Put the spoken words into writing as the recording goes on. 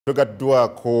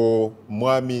Tugaddwako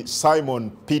mwami Simon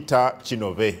Peter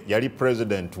Kinobe yali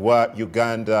president wa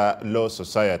Uganda Law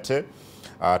Society.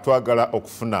 Twagala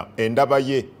okufuna endaba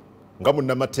ye nga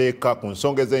munnamateeka ku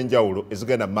nsonga ez'enjawulo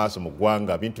ezigenda mu maaso mu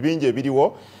ggwanga. Bintu bingi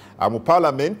ebiriwo mu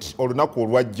parliament olunaku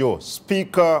olwajjo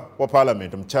speaker wa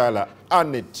parliament omukyala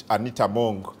Anita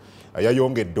Mong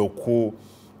yayongedde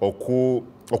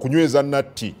okunyweza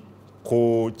natti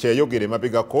ku kyeyogere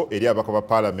mabegako eri abaka ba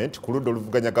parliament ku ludda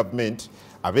oluvuganya government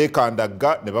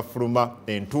abeekandaga ne bafuluma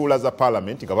entuula za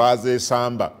parliament nga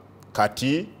bazeesamba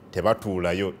kati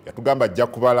tebatuulayo. Yatugamba ajja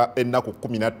kubala ennaku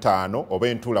 15 oba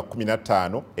entuula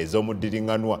 15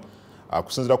 ez'omuddiringanwa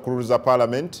kusinziira ku lulu za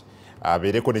parliament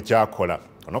abeereko ne kyakola.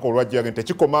 Olunaku olwajjo yagenda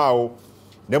tekikomaawo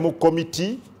ne mu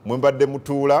komiti mwe mbadde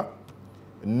mutuula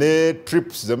ne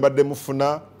trips ze mbadde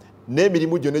mufuna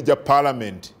n'emirimu gyonna egya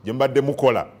parliament gye mbadde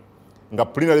mukola nga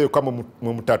pulina yokka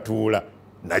mwe mutatuula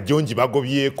najjo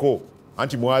ngibagobyeko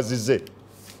anti mwazize.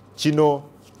 Kino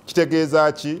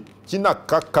kitegeeza ki?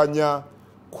 Kinakkakkanya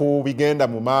ku bigenda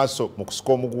mu maaso mu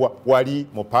kusika omuguwa wali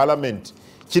mu parliament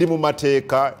kiri mu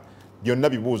mateeka byonna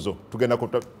bibuuzo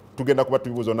tugenda kuba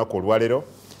tubibuuza olunaku olwaleero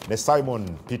ne Simon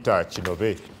Peter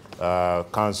Kinobe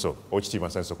council okitiibwa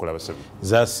nsanyusa okulaba ssebo.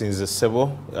 Zasinze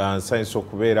ssebo nsanyusa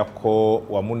okubeerako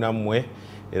wamu nammwe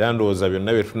era ndowooza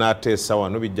byonna bye tunaateesa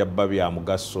wano bijja bba bya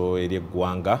mugaso eri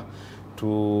eggwanga.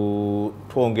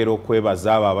 Twongera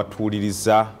okwebaza abo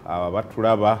abatuwuliriza abo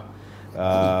abatulaba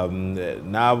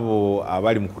n'abo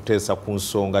abali mu kuteesa ku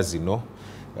nsonga zino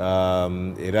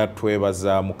era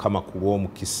twebaza Mukama ku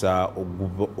lw'omukisa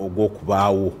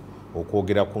ogw'okubaawo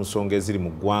okwogera ku nsonga eziri mu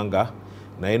ggwanga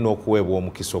naye n'okuweebwa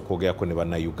omukisa okwogerako ne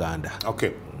bannayuganda. Okay.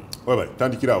 Webale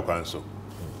tandikirawo kanso.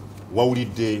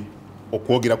 Wawulidde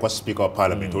okwogera kwa speaker wa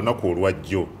parliament olunaku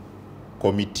olwajjo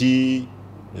komiti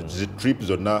trip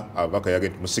zonna ababaka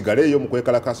yagenda musigaleeyo mu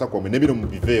kwekalakasa kwamwe n'ebiro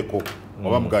mubiveeko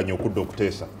oba muganya okudda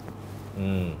okuteesa.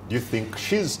 Do you think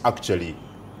she's actually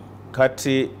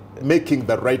making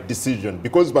the right decision?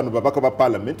 Because bano babaka ba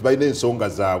parliament balina ensonga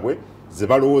zaabwe ze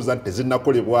balowooza nti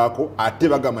tezinnakolebwako ate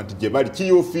bagamba nti gye bali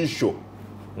ki official.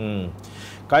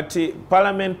 Kati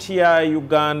parliament ya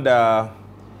Uganda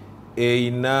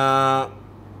eina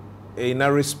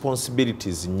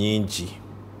responsibilities nyingi.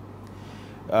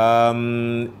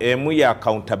 Emu ya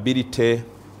accountability,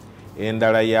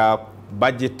 endala ya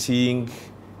budgeting,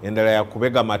 endala ya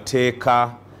kubega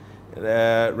mateeka,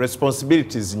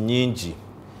 responsibilities nyingi.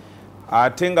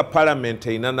 Ate nga parliament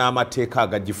eina n'amateeka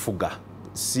agagifuga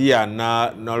si ya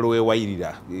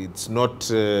nalwewayirira. It's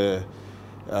not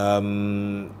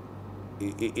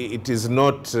it is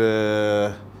not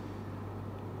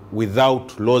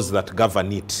without laws that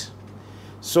govern it.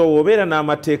 So obeera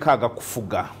n'amateeka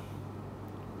agakufuga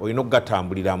olina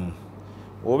okugatambuliramu.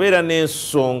 Obeera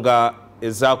n'ensonga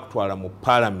ezakutwala mu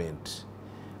parliament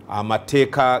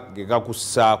amateeka ge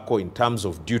gakussaako in terms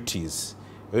of duties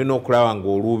olina okulaba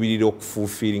ng'oluubirira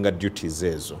okufuufiiringa duties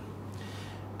ezo.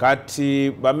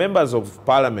 Kati ba members of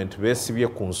parliament beesibye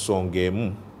ku nsonga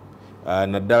emu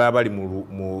naddala abali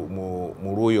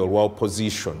mu luuyi olwa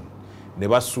opposition ne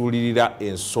basuulirira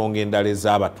ensonga endala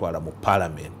ezaabatwala mu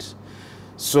parliament.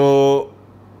 So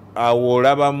awo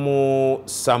olabamu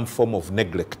some form of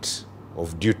neglect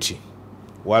of duty.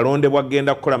 Walondebwa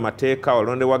genda kukola mateeka,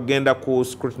 walondebwa genda ku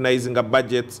scrutinizing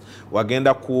budgets,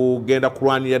 wagenda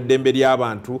kulwanira ddembe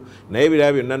ly'abantu naye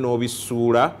ebirala byonna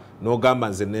n'obisuula n'ogamba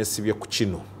nze neesibye ku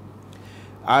kino.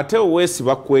 Ate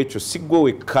oweesiba ku ekyo si ggwe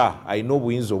wekka alina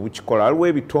obuyinza obukikola. Waliwo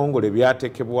ebitongole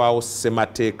byateekebwawo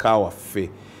ssemateeka waffe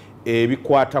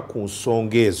ebikwata ku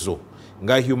nsonga ezo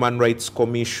nga Human Rights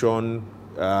Commission,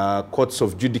 courts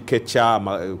of judicature,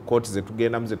 court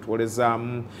zetugendamu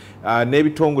zetuwolezaamu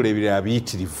n'ebitongole ebirala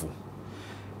biyitirivu.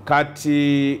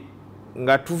 Kati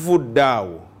nga tuvudde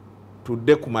awo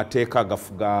tudde ku mateeka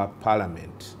agafuga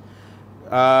parliament.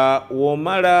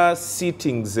 Womala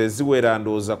sittings eziwera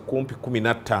ndowooza kumpi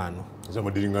 15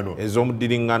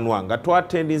 ez'omuddiringanwa nga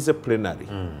twatendinze plenary.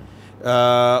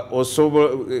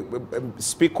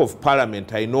 Speaker of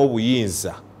parliament alina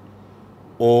obuyinza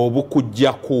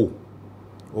obukujjaku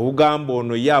obugamba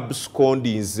ono ye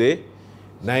abuscondinze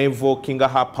na-invokinga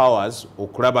her powers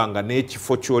okulaba nga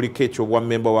n'ekifo kyoliko ekyobwa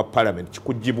member wa parliament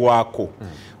kikugibwako.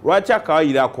 Lwaki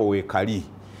akawayiro ako weekali?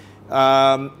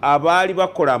 Abaali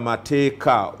bakola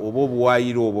amateeka oba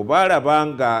obuwayiro obwo baalaba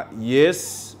nga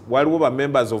yes waliwo ba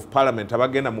members of parliament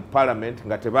abagenda mu parliament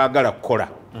nga tebaagala kukola.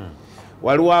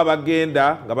 Waliwo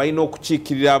abagenda nga balina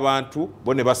okukiikirira abantu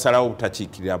bo ne basalawo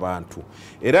obutakiikirira abantu.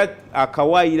 Era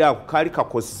akawayiro ako kaali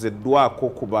kakozeseddwako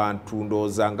ku bantu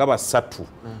ndowooza nga 3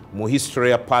 mu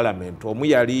history ya parliament. Omu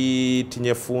yali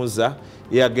Tinyefunza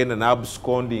ye yagenda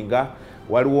n'abuscondinga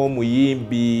waliwo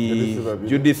omuyimbi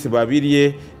Judith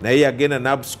Babirye naye yagenda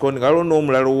n'abuscon waliwo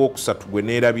n'omulala owokusatu gwe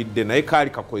neerabidde naye kaali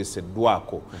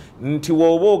kakozeseddwako nti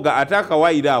woobooga ate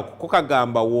akawaayiro ako ko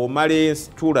kagamba woomala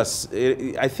entuula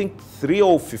I think 3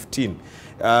 or 15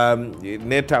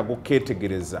 neetaaga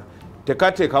okukeetegereza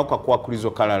tekateekawo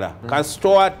kakwakulizo kalala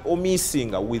kasitoa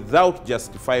omisinga without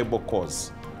justifiable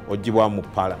cause ogibwa mu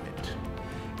parliament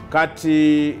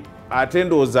kati ate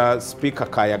ndowooza speaker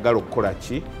kayagala okukola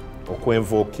ki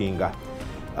okwenvokinga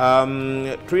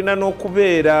tulina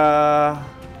n'okubeera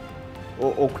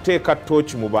okuteeka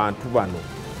tooki mu bantu bano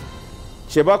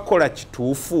kye bakola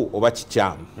kituufu oba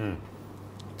kikyamu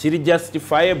kiri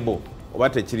justifiable oba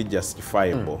tekiri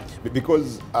justifiable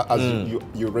because as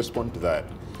you respond to that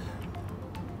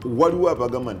waliwo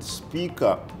abagamba nti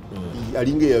speaker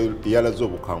alinga yalaze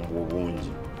obukambwe obungi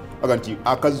aga nti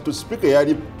akazito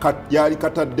speaker yali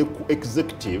katadde ku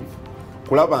executive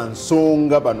kulaba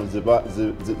nsonga bano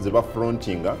ze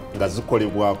bafrontinga nga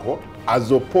zikolebwako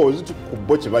as opposed ku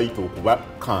bo kye bayita okuba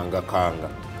kanga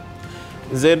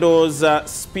nze ndowooza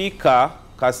speaker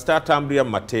kasita atambulira mu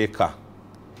mateeka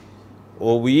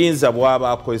obuyinza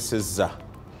bw'aba akozesezza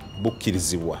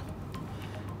bukkirizibwa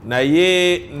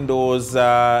naye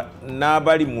ndowooza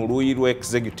n'abali mu luuyi lwa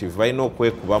executive balina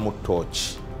okwekuba mu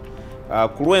tooki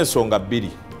ku lw'ensonga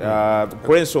bbiri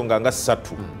ku lw'ensonga nga 3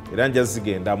 era nja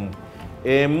zigendamu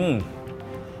emu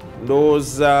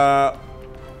ndowooza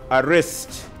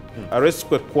arrest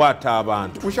kwe kukwata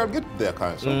abantu we shall get there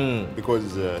council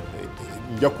because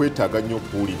nja kwetaaga nnyo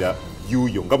okuwulira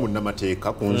byuyo nga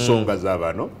munnamateeka ku nsonga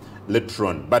z'abano later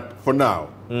on but for now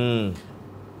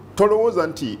tolowooza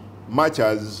nti much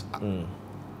as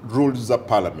rules za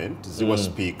parliament ziwa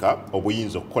speaker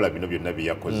obuyinza okukola bino byonna bye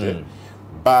yakoze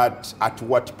but at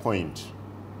what point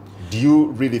do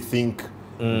you really think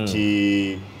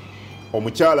nti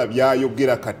omukyala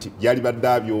byayogera kati byali badde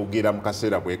abyogera mu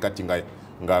kaseera bwe kati nga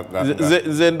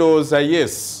nze ndowooza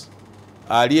yes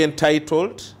ali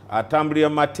entitled atambulira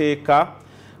mateeka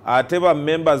ate ba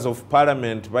members of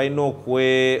parliament balina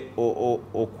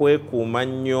okwekuuma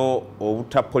nnyo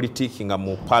obutapolitikinga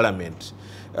mu parliament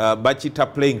bakita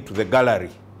playing to the gallery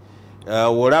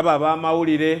olaba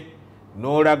ab'amawulire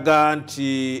n'olaga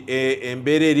nti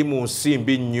embeera eri mu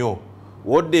nsimbi nnyo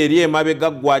wodde eri emabega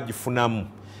gwagifunamu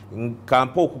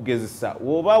kampa okugezesa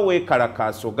woba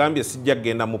weekalakaasa ogambye sijja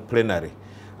kgenda mu plenary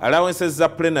allowances za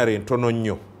plenary ntono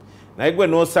nnyo naye gwe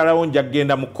n'osalawo nja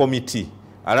kgenda mu committee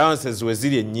allowances we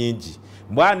ziri ennyingi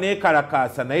mbwa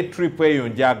neekalakaasa naye trip eyo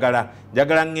njagala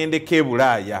ŋŋendeko e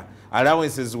Bulaaya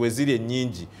allowances we ziri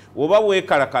ennyingi oba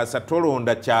weekalakaasa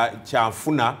tolonda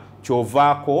kyanfuna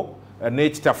kyovaako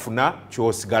n'ekitafuna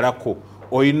kyosigalako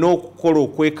olina okukola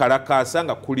okwekalakaasa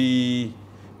nga kuli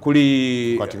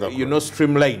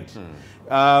streamlined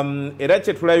era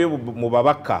kyetulabye mu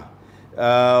babaka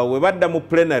we badda mu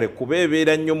plenary kuba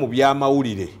ebeera nnyo mu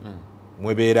byamawulire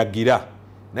mwe beeragira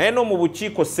naye no mu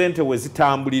bukiiko ssente we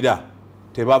zitambulira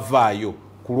tebavaayo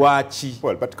ku lwaki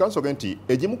but council nti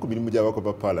egimu ku mirimu gy'abako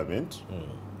ba parliament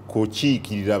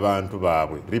kukiikirira abantu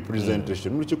baabwe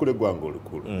representation mu lukiiko lw'eggwanga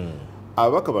olukulu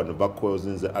ababaka bano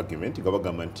bakozinze argument nga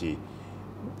bagamba nti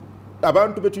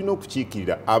abantu betulina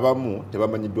okukiikirira abamu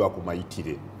tebamanyiddwako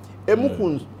mayitire emu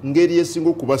ku ngeri esinga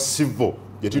okuba civil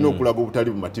gyetulina okulaga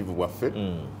obutali bumativu bwaffe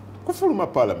kufuluma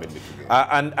parliament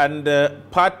and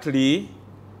partly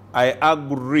I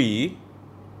agree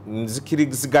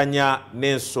nzikiriziganya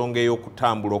n'ensonga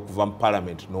ey'okutambula okuva mu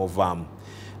parliament n'ovaamu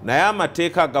naye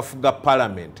amateeka agafuga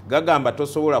parliament gagamba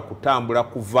tosobola kutambula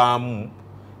kuvaamu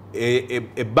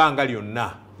ebbanga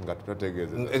lyonna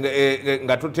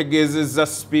nga totegeezezza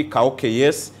speaker okay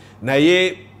yes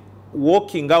naye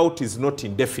walking out is not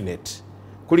indefinite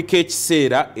kuliko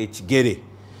ekiseera ekigere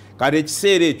kale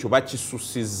ekiseera ekyo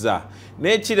bakisusizza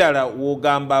n'ekirala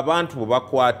wogamba abantu bwe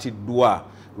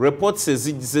bakwatiddwa reports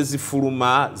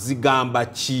ezifuluma zigamba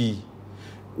ki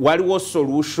waliwo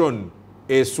solution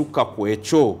esukka ku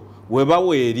ekyo weba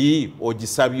weeri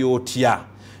ogisabye otya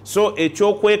so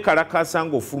ekyokwekalakasa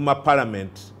ng'ofuluma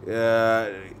parliament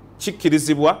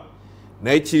kikkirizibwa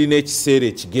naye kirina ekiseera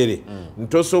ekigere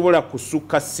ntosobola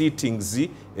kusukka sittings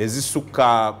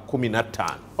ezisukka 15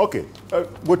 okay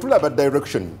bwe tulaba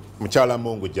direction mukyala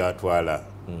Mongo gy'atwala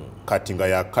kati nga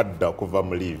yakadda okuva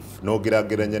mu leave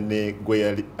n'ogerageranya ne gwe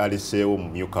yali aliseewo mu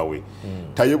myuka we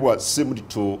tayebwa seemed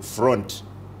to front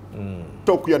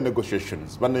talk ya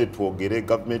negotiations banaye twogere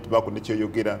government bako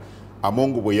nekyoyogera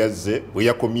Amongo bwe yazze bwe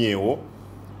yakomyewo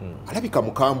alabika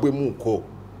mukambwemuuko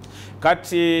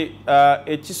kati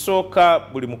ekisooka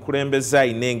buli mukulembeze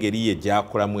ayina engeri ye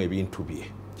gy'akolamu ebintu bye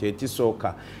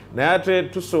kyekisooka naye ate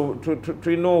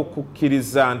tulina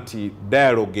okukkiriza nti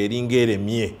dialogue eringa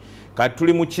eremye kati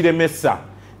tuli mu kiremesa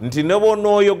nti ne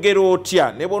bw'onooyogera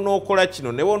otya ne bw'onookola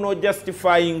kino ne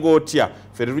bw'onoojustifyinga otya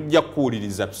ffe tetujja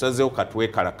kuwuliriza tusazeewo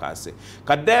katwekalakaase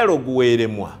ka dialogue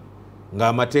weeremwa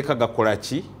ng'amateeka gakola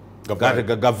ki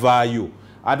gavaayo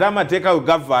ate amateeka we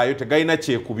gavaayo tegalina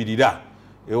kyekubirira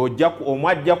omu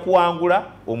ajja kuwangula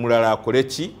omulala akole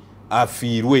ki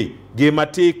afiirwe ge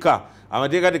mateeka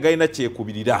amateeka tegalina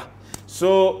kyekubirira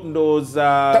so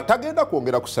ndowooza tagenda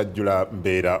kwongera kusajjula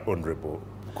mbeera honorable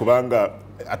kubanga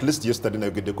at least yesterday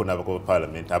nayogeddeko n'abako ba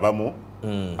parliament abamu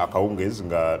akawungeezi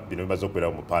nga bino bimaze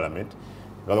okubeerawo mu parliament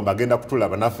bagamba agenda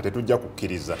kutulaba naffe tetujja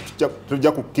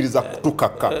kukkiriza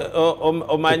kutukaka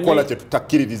okukola kye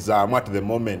tutakkiririzaamu at the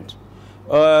moment.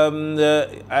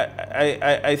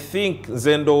 I think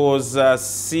nze ndowooza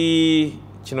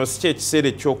kino si kyekiseera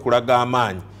ekyokulaga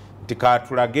amaanyi nti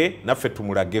kaatulage naffe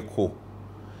tumulageko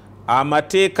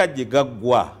amateeka gye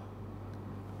gaggwa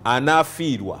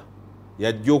anaafiirwa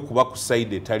yajja okuba ku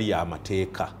sayidi etali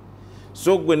y'amateeka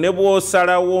so gwe ne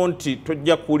bw'osalawo nti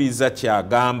tojja kuwuliriza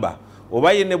kyagamba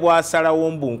oba ye ne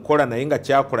bw'asalawo mbu nkola naye nga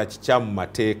kyakola kikya mu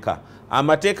mateeka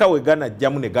amateeka we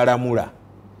ganajjamu ne galamula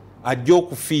ajja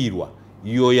okufiirwa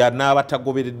yoyo anaaba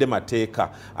tagoberedde mateeka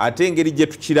ate engeri gye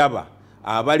tukiraba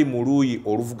abali mu luuyi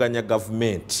oluvuganya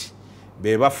gavumenti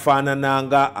be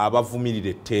bafaanananga abavumirira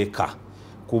etteeka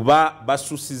kuba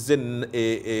basusize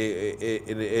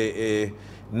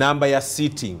namba ya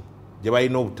seating gye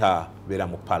balina obutabeera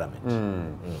mu parliament.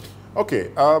 Okay,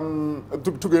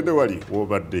 tugende wali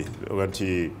wobadde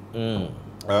nti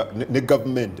ne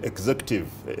government executive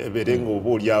ebeerenga oba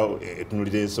olyawo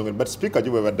etunulira ensonga but speaker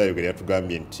gye bwebadde ayogera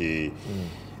yatugambye nti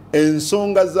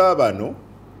ensonga z'abano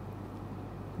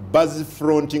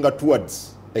bazifrontinga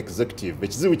towards executive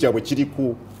ekizibu kyabwe kiri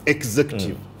ku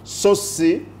executive so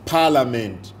si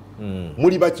parliament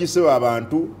muli bakiise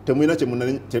abantu temulina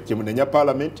kyemunenya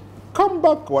parliament come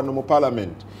back wano mu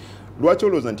parliament lwaki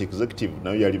olowooza nti executive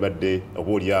nayo yali badde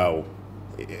oba olyawo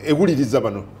ewuliriza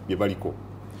bano bye baliko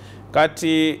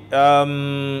kati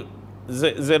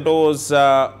ze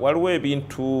ndowooza waliwo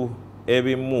ebintu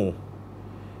ebimu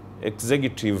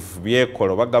executive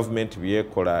byekola oba government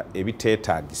byekola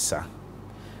ebiteetaagisa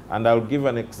and I'll give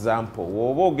an example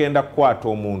woba ogenda kukwata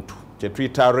omuntu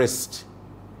kyetuyita arrest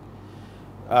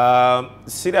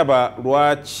siraba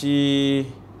lwaki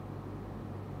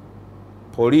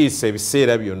poliisi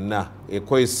ebiseera byonna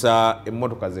ekozesa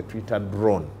emmotoka zetuyita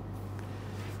drone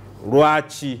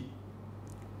lwaki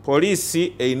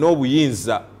poliisi erina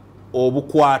obuyinza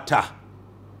obukwata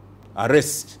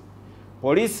arrest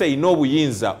poliisi erina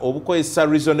obuyinza obukozesa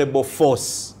reasonable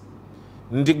force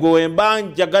nti gwe mba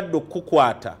njagadde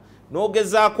okukukwata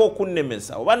n'ogezaako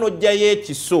okunnemesa oba n'ojjayo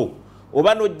ekiso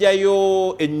oba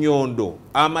n'ojjayo ennyondo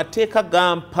amateeka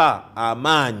gampa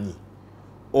amaanyi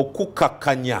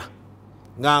okukakkanya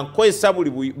nga nkozesa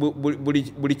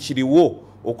buli kiriwo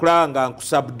okulaba nga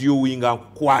nkusubduing nga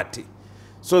nkukwate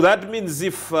so that means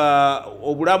if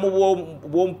obulamu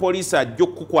bw'omupoliisi ajja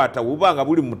okukukwata buba nga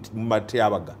buli mu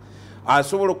matyabaga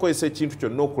asobola okukozesa ekintu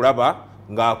kyonna okulaba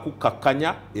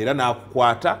ng'akukakkanya era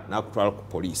n'akukwata n'akutwala ku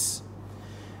poliisi.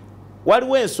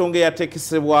 Waliwo ensonga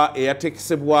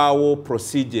eyateekesebwawo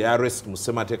procedure ya arrest mu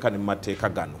ssemateeka ne mu mateeka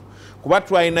gano kuba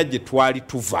twalina gye twali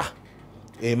tuva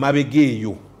emabega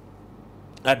eyo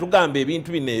atugamba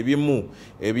ebintu bino ebimu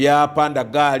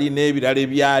ebyapandagaali n'ebirala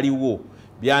ebyaliwo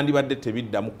byandibadde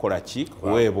tebiddamu kukola ki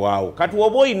kuweebwawo kati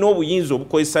oba olina obuyinza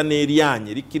obukozesa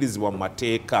n'eryanyi erikkirizibwa mu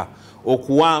mateeka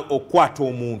okukwata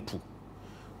omuntu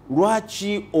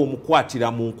lwaki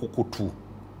omukwatira mu nkukutu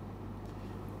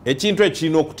ekintu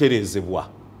ekirina okutereezebwa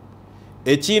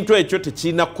ekintu ekyo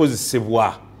tekirina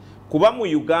kukozesebwa kuba mu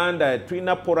Uganda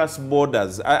tulina porous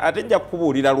borders ate nja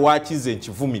kukubuulira lwaki ze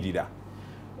nkivumirira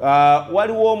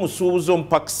waliwo omusuubuzi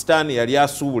omupakisitaani yali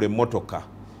asuubula emmotoka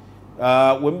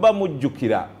we muba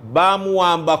mujjukira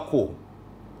baamuwambako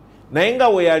naye nga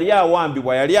we yali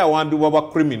awambibwa ba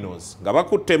criminals nga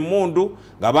bakutte emmundu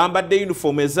nga bambadde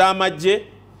uniform ez'amagye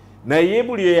naye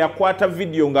buli eyakwata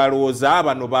video ng'alowooza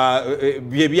bano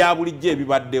bye bya bulijjo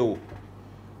ebibaddewo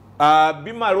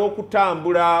bimala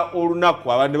okutambula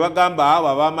olunaku abantu ne bagamba abo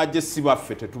ab'amagye si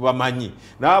baffe tetubamanyi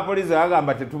n'abapoliisi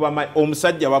bagamba tetubamanyi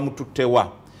omusajja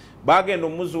bamututtewa bagenda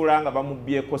omuzuula nga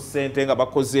bamubbyeko ssente nga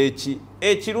bakoze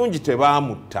ekirungi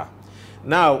tebaamutta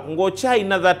now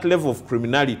ng'okyalina that level of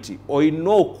criminality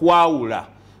olina okwawula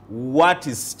what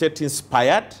is state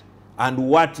inspired and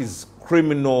what is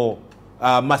criminal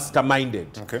masterminded.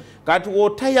 Okay. Kati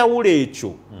wotayawula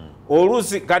ekyo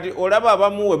oluzi kati olaba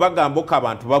abamu we bagamba ko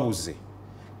abantu babuze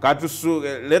kati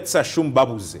let's assume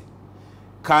babuze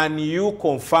can you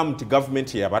confirm the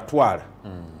government yabatwala?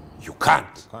 You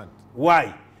can't.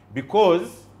 Why? Because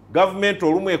government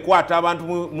olumu ekwata abantu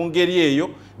mu ngeri eyo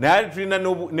naye tulina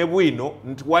ne bwino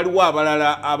nti waliwo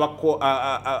abalala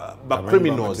ba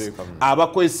criminals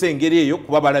abakozesa engeri eyo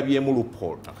kuba balabyemu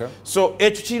loophole. So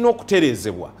ekyo kirina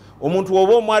okutereezebwa. Omuntu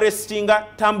oba omwarestinga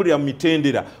tambulira mu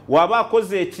mitendera waba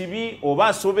akoze ekibi oba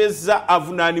asobezza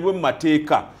avunaanibwe mu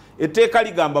mateeka. Etteeka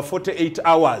ligamba 48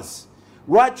 hours.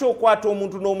 Lwaki okwata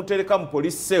omuntu n'omutereka mu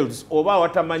police cells oba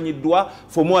watamanyiddwa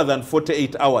for more than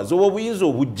 48 hours? Obwo buyinza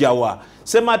obujjawa.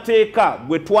 Semateeka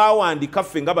gwe twawandika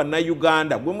ffe nga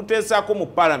bannayuganda gwe muteesaako mu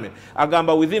parliament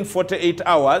agamba within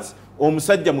 48 hours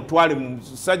omusajja mutwale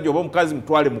musajja oba omukazi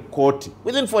mutwale mu kooti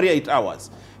within 48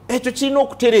 hours. Ekyo kirina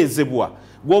okutereezebwa.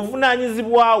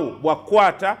 Gwovunaanyizibwawo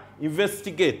bwakwata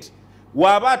investigate.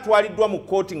 Waba atwaliddwa mu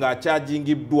kooti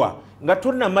ng'akyajingiddwa nga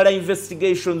tonnamala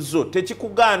investigations zo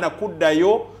tekikugaana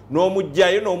kuddayo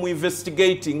n'omugjayo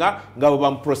n'omu-investigatinga nga bwe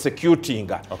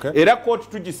bamuprosecutinga. Era kooti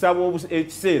tugisaba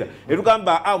ekiseera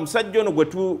etugamba omusajja ono gwe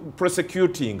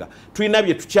tuprosecutinga tulina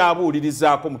bye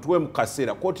tukyabuulirizaako mutuwe mu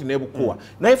kaseera kooti n'ebukuwa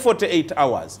naye 48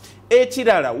 hours.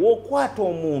 Ekirala w'okwata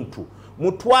omuntu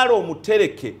mutwale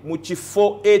omutereke mu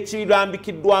kifo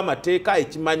ekirambikiddwa amateeka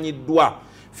ekimanyiddwa.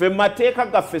 Fe mateeka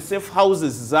gaffe safe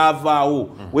houses zaavaawo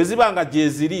wezibanga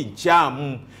gyeziri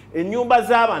nkyamu. Ennyumba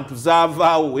z'abantu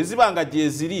zaavaawo wezibanga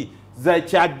gyeziri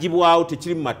zakyagibwawo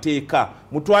tekiri mu mateeka.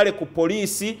 Mutwale ku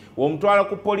poliisi omutwala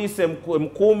ku poliisi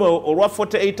emukuume olwa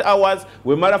 48 hours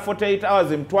wemala 48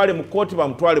 hours emutwale mu kooti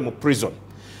bamutwale mu prison.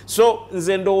 So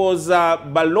nze ndowooza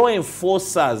ba law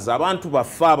enforcers abantu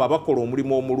baffe abo abakola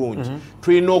omulimu omulungi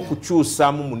tulina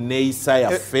okukyusamu mu nneeyisa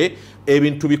yaffe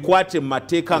ebintu bikwate mu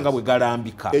mateeka nga bwe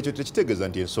galambika. Ekyo tekitegeeza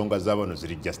nti ensonga z'abano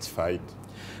ziri justified.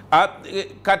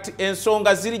 Kati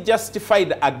ensonga ziri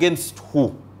justified against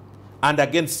who and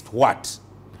against what?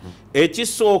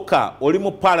 Ekisooka oli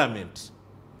mu parliament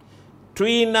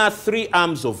tulina 3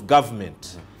 arms of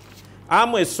government.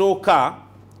 Amu esooka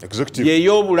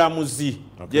y'ey'obulamuzi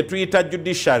gye tuyita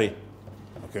judiciary.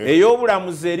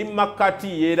 Ey'obulamuzi eri mu makkati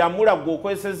yeeramula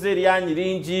gw'okozesezza eryanyi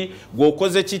lingi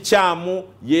gw'okoze kikyamu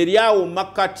yeri awo mu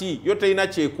makkati yo terina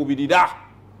kyekubirira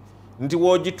nti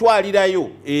w'ogitwalirayo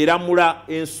eramula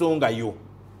ensonga yo.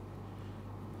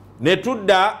 Ne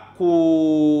tudda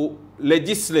ku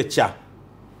legislature.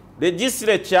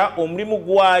 Legislature omulimu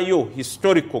gwayo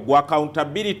historical gwa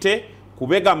accountability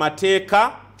kubega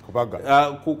mateeka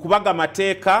kubaga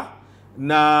mateeka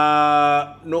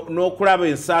n'okulaba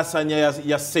ensaasanya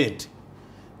ya ssente.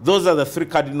 Those are the 3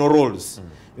 cardinal roles.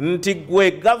 Nti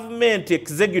gwe government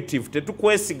executive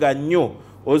tetukwesiga nnyo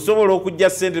osobola okujja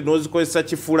ssente n'ozikozesa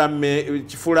kifula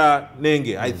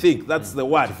nenge. I think that's the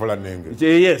word. Kifula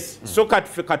nenge. Yes. So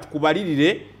katufe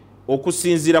katukubalirire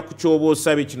okusinziira ku kyoba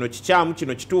osabe kino kikyamu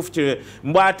kino kituufu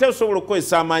mbw ate osobola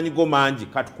okukozesa amaanyi go mangi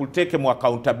katukuteeke mu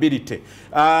accountability.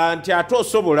 Nti ate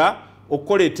osobola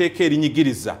okukola etteeka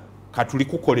erinyigiriza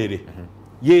katulikukolere.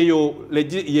 Yeyo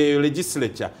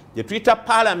legislature gye tuyita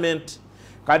parliament.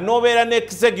 Kati n'obeera ne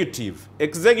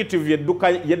executive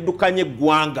yeddukanye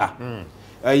eggwanga.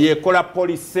 Yekola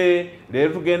police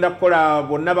leero tugenda kukola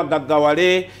bonna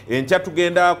bagaggawale enkya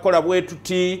tugenda kukola bwe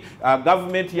tuti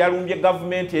government yalumbye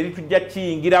government eri tujja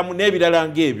kiyingiramu n'ebirala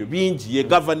ng'ebyo bingi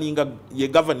ye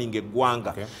governing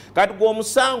eggwanga. Kati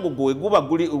gw'omusango gwe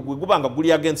guba nga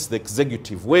guli against the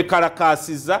executive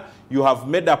weekalakaasiza you have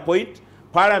made a point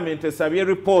parliament esabye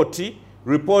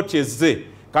report ezze.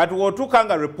 Kati w'otuuka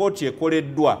nga report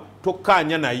ekoleddwa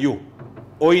tokkaanya nayo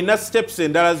oyina steps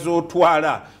endala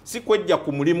z'otwala si kwejja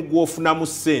ku mulimu gw'ofunamu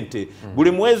ssente.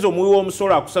 Buli mwezi omuwi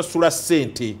w'omusolo akusasula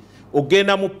ssente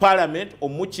ogenda mu parliament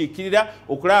omukiikirira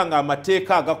okulaba nga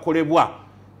amateeka agakolebwa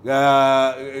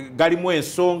galimu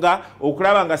ensonga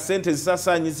okulaba nga ssente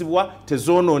zisasaanyizibwa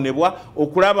tezoonoonebwa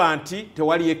okulaba nti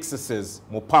tewali excesses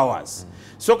mu powers.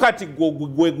 So kati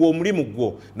gwe omulimu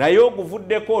gwo naye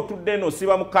oguvuddeko otudde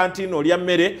n'osiiba mu kantiini olya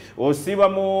mmere osiiba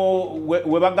mu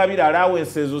webagabira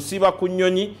allowances osiiba ku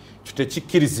nnyonyi kyo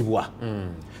tekikkirizibwa.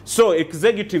 So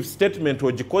executive statement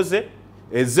ogikoze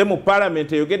ezze mu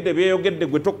parliament eyogedde byeyogedde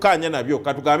gwe tokkaanya nabyo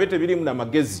katugambe tebirimu na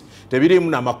magezi tebirimu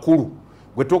na makulu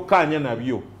gwe tokkaanya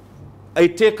nabyo.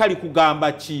 Etteeka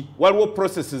likugamba ki? Waliwo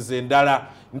processes endala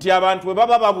nti abantu bwe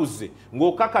baba babuze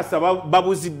ng'okakasa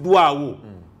babuziddwawo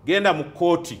genda mu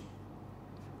kooti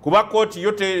kuba kooti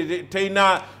yo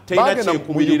teina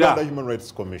kyekubirira.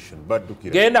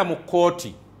 Genda mu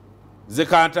kooti ze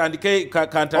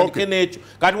kantandike n'ekyo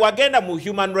kati wagenda mu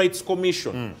Human Rights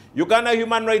Commission. Uganda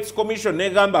Human Rights Commission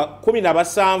negamba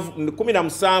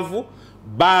 17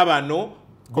 baabano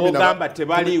bogamba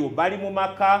tebaliwo bali mu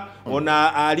maka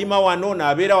ona alima wano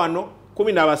n'abeera wano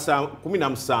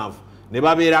 17 ne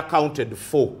babeera accounted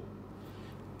for.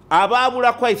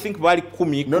 Ababulako I think bali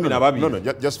 10 no,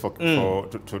 just for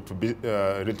to be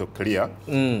a little clear.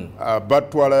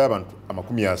 Batwala y'abantu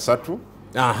 30.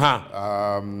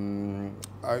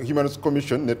 Human Rights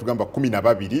Commission netugamba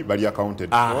 12 bali accounted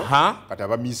for. Kati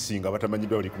abamisinga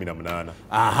batamanyiddwa bali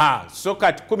 18. So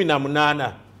kati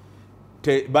 18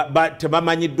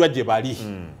 tebamanyiddwa gye bali.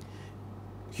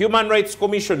 Human Rights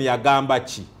Commission yagamba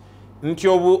ki? Nti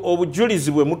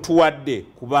obujulizi bwe mutuwadde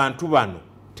ku bantu bano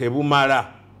tebumala.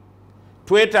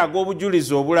 Twetaaga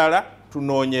obujulizi obulala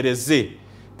tunoonyereze.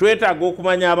 Twetaaga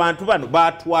okumanya abantu bano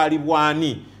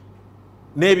baatwalibwani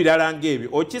n'ebirala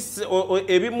ng'ebyo.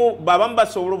 Ebimu babamu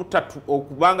basobola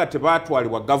okubanga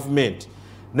tebaatwalibwa government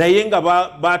naye nga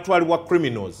baatwalibwa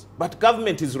criminals. But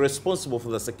government is responsible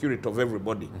for the security of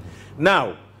everybody.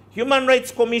 Now, Human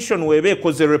Rights Commission weba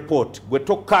ekoze report gwe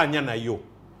tokkaanya nayo.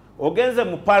 Ogenze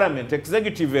mu parliament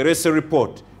executive erese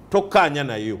report tokkaanya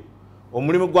nayo.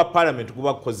 Omulimu gwa parliament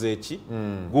guba kukoze eki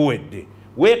guwedde.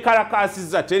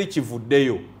 Weekalakaasizza teri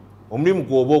kivuddeyo. Omulimu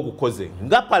gwoba ogukoze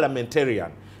nga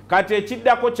parliamentarian. Kati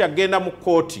ekiddako kyagenda mu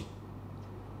kooti.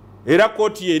 Era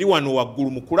kooti eri wano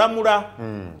waggulu mu kulamula.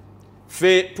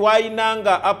 Fe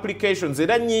twayinanga applications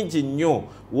era nnyingi nnyo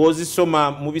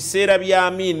wozisoma mu biseera bya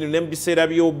Amini ne mu biseera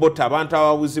by'Obote abantu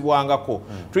ababuzibwangako.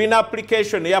 Tulina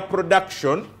application ya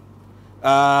production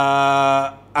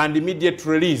and immediate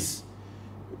release.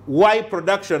 Why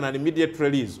production and immediate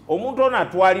release? Omuntu ono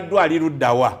atwaliddwa ali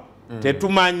luddawa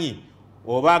tetumanyi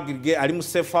oba ali mu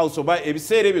safe house oba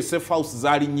ebiseera ebyo safe house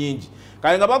zaali nnyingi.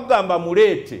 Kale nga bagamba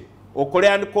muleete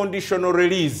okole unconditional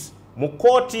release mu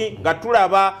kooti nga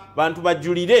tulaba bantu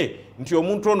bajulire nti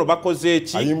omuntu ono bakoze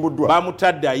eki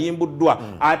bamutadde ayimbuddwa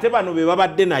ate bano be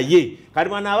babadde naye kati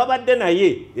bano ababadde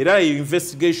naye era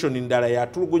investigation endala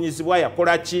yatulugunyizibwa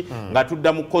yakola ki nga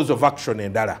tudda mu cause of action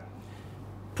endala.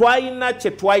 Twayina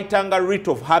kye twayitanga writ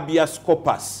of habeas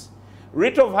corpus.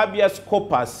 Writ of habeas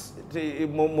corpus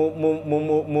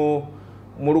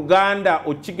mu Luganda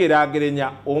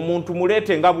okigeraageranya omuntu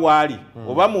muleete nga bw'ali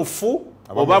oba mufu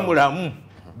oba mulamu.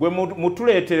 Gwe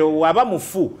mutuleetere waba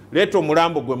mufu leeta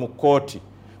omulambo gwe mu kooti.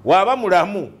 Waba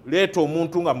mulamu leeta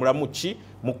omuntu nga mulamu ki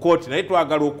mu kooti. Naye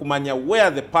twagala okumanya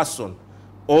where the person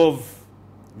of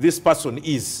this person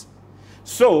is.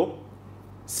 So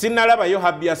sinalabayo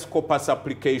habeas corpus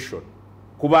application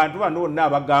ku bantu bano bonna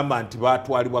abagamba nti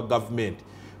baatwalibwa government.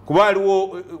 Kuba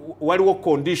waliwo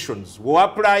conditions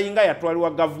woapplyinga yatwalibwa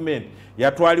government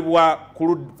yatwalibwa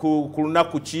ku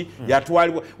lunaku ki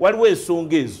waliwo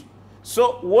ensonga ezo.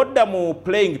 So wodda mu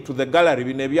playing to the gallery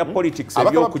bino ebya politics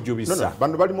ebyokujubisa.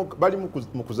 Bano bali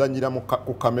mu kuzanyira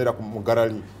ku kamera mu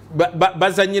gallery.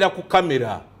 Bazanyira ku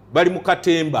kamera bali mu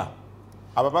katemba.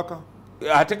 Ababaka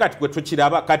ate kati gwe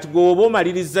tukiraba kati gwoba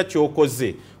omaliriza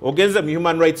kyokoze ogenze mu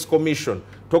Human Rights Commission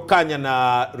tokkaanya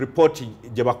na report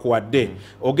gye bakuwadde.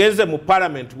 Ogenze mu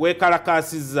parliament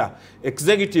weekalakaasizza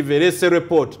executive erese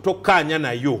report tokkaanya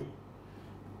nayo.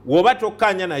 Woba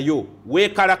tokkaanya nayo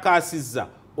weekalakaasizza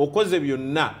okoze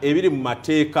byonna ebiri mu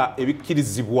mateeka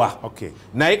ebikkirizibwa.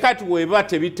 Naye kati weba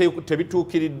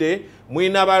tebituukiridde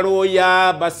mwina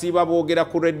balooya basiiba boogera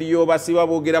ku radio basiiba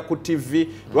boogera ku TV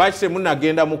lwaki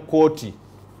temunagenda mu kooti.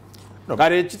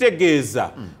 Kale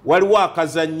ekitegeeza waliwo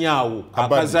akazanyaawo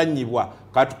akazanyibwa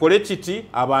katukole kiti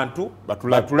abantu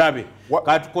batulabe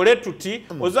katukole tuti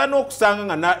oza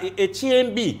n'okusanga nga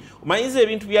ekyembi omanyiza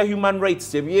ebintu bya human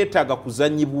rights tebyetaaga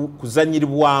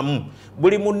kuzanyiribwamu.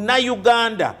 Buli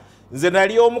Munnayuganda nze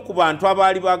nali omu ku bantu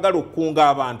abaali baagala okukunga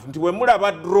abantu nti bwe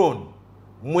mulaba drone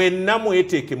mwenna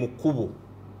mweteeke mu kkubo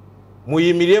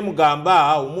muyimirire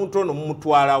mugamba omuntu ono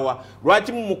mumutwalawa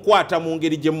lwaki mumukwata mu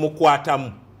ngeri gye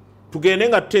mumukwatamu. Tugende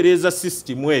nga tutereeza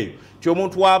system eyo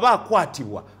ky'omuntu waba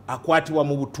akwatibwa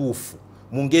mu butuufu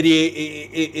mu ngeri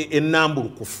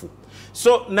ennambulukufu.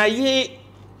 So naye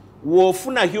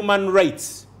wofuna human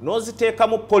rights n'oziteeka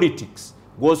mu politics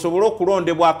gwosobola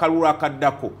okulondebwa akalulu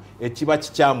akaddako ekiba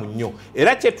kikyamu nnyo.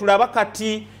 Era kye tulaba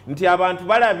kati nti abantu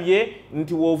balabye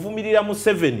nti woovumirira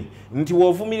Museveni nti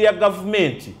woovumirira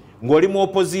gavumenti ng'oli mu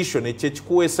opposition ekyo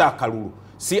ekikuweesa akalulu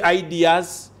si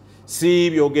ideas si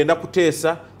byogenda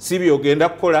kuteesa si byogenda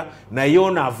kukola naye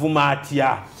ono avuma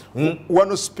atya.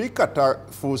 Wano speaker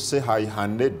tafuuse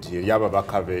high-handed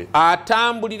y'ababaka be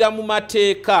atambulira mu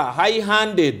mateeka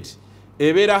high-handed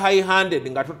ebeera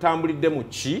high-handed nga tutambulidde mu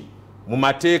ki mu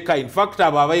mateeka. In fact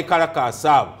abo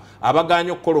abeekalakaasa abo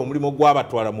abaganya okukola omulimu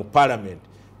gw'abatwala mu parliament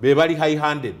be bali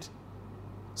high-handed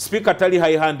Speaker tali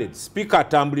high handed. Speaker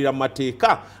atambulira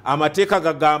mateeka. Amateeka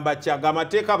gagamba kyaga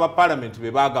amateeka aba parliament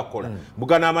be bagakola.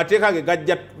 Bugana amateeka ge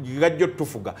gajjo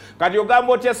tufuga. Kati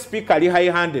ogamba otya speaker ali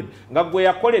high handed nga gwe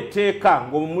yakole teeka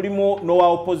ngo mulimo no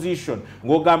opposition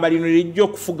ng'ogamba lino lijjo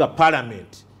kufuga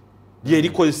parliament lye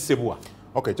likozesebwa.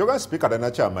 Okay, kyoga speaker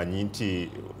talina kyamanyi nti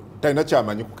talina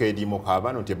kyamanyi ku keediimo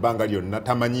kaabano nti ebbanga lyonna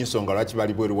tamanyi nsonga lwaki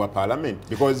bali bweru wa parliament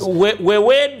because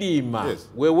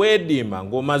weweediima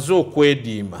ng'omaze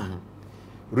okwediima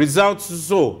results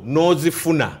zo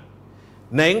n'ozifuna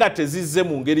naye nga tezizze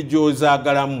mu ngeri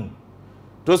gy'ozaagalamu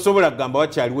tosobola kugamba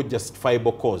wakyaliwo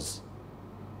justifiable cause.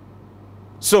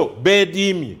 So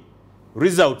beediimye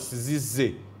results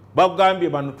zizze bagambye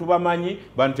bano tubamanyi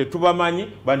bano tetubamanyi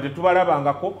bano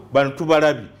tetubalabangako bano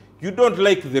tubalabi. You don't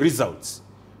like the results.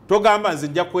 Togamba nze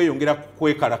nja kweyongera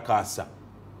kwekalakaasa.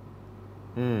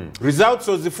 Results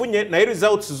ozifunye naye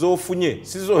results z'ofunye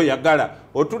sizoyagala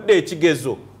otudde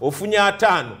ekigezo ofunye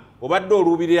 5 obadde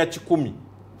oluubirira 10.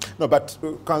 No, but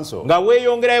council nga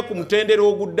weeyongerayo ku mutendera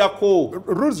oguddako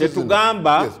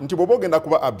tetugamba nti bw'oba ogenda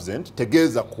kuba absent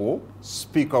tegeeza ku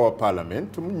speaker wa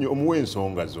parliament omuwa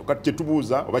ensonga zo kati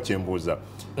kyetubuuza oba kyembuuza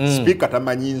speaker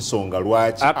tamanyi nsonga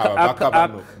lwaki ababaka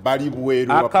bano bali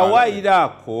bweru wa akawaayira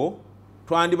ako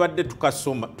twandibadde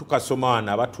tukasoma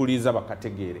wano abatuliza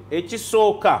bakategeere.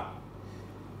 Ekisooka,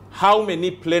 how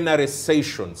many plenary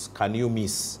sessions can you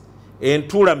miss?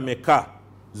 Entuula mmeka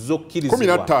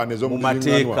zokkirizibwa mu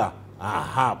mateeka?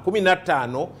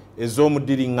 15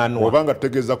 ez'omuddiringanwa obanga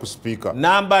tutegeeza ku speaker.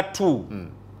 Number 2,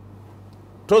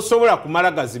 tosobola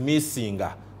kumala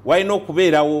gazimiisinga walina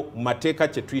okubeerawo mu mateeka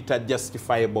kye tuyita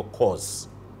justifiable cause.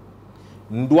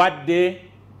 Ndwadde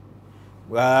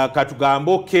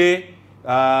katugamboke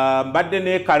mbadde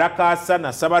nekalakaasa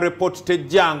nasaba report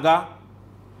tejjanga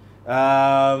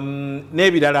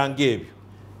n'ebirala ng'ebyo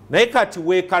naye kati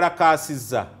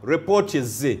weekalakaasizza report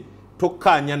ezze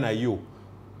tokkaanya nayo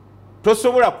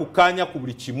tosobola kukkaanya ku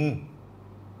buli kimu.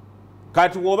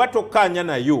 Kati woba tokkaanya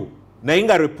nayo naye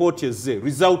nga report ezze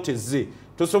result ezze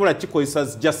tosobola kikozesa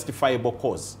as justifiable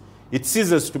cause. It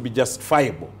ceases to be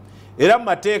justifiable. Era mu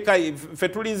mateeka ffe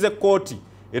tulinze kooti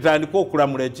etandika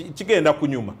okulamula kigenda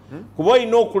kunyuma kuba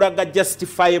olina okulaga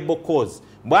justifiable cause.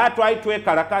 Mbwatwali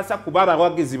twekalakaasa kuba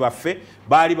abawagizi baffe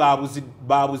baali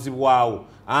babuzibwawo.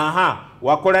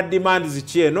 Wakola demand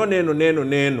ziki eno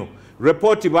neeno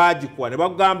report bagikuwa ne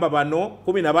bagamba bano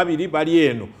 12 bali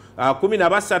eno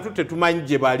 13 tetumanyi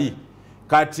gye bali.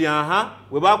 Kati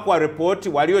we bakuwa report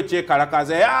waliyo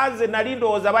kyekalakaasa yaze nali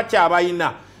ndowooza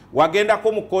bakyabayina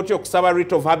wagendako mu kooti okusaba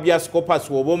writ of habeas corpus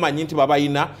woba omanyi nti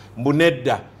babayina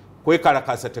mbunedda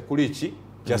kwekalakaasa tekuli ki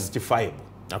justifiable.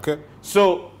 Okay.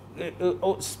 So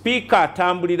speaker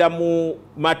atambulira mu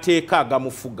mateeka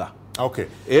agamufuga. Okay.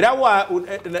 Era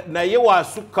naye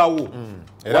wasukkawo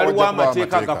waliwo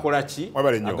amateeka agakola ki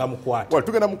agamukwata.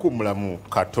 Tugenda mukummulamu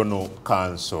katono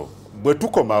kanso bwe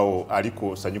tukomawo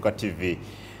aliko Sanyuka TV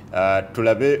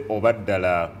tulabe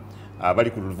obaddala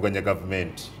abali ku luvuganya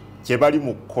gavumenti kye bali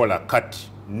mu kukola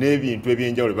kati n'ebintu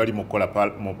ebyenjawulo bali mu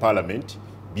kukola mu parliament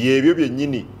byebyo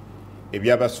byennyini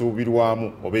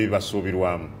ebyabasuubirwamu oba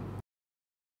ebibasuubirwamu.